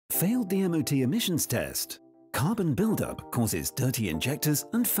Failed the MOT emissions test. Carbon buildup causes dirty injectors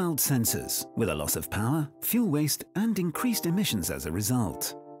and fouled sensors, with a loss of power, fuel waste and increased emissions as a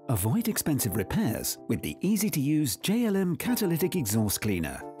result. Avoid expensive repairs with the easy-to-use JLM Catalytic Exhaust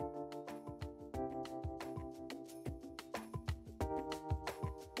Cleaner.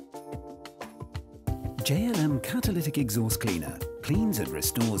 JLM Catalytic Exhaust Cleaner cleans and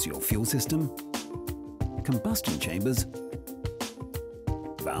restores your fuel system, combustion chambers,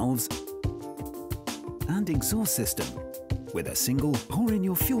 valves and exhaust system with a single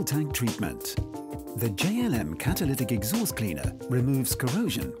pour-in-your-fuel-tank treatment. The JLM Catalytic Exhaust Cleaner removes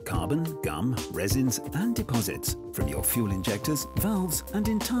corrosion, carbon, gum, resins and deposits from your fuel injectors, valves and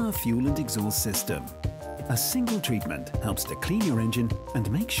entire fuel and exhaust system. A single treatment helps to clean your engine and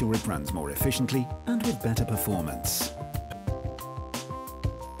make sure it runs more efficiently and with better performance.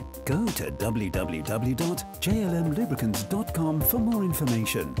 Go to www.jlmlubricants.com for more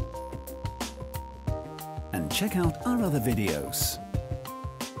information and check out our other videos.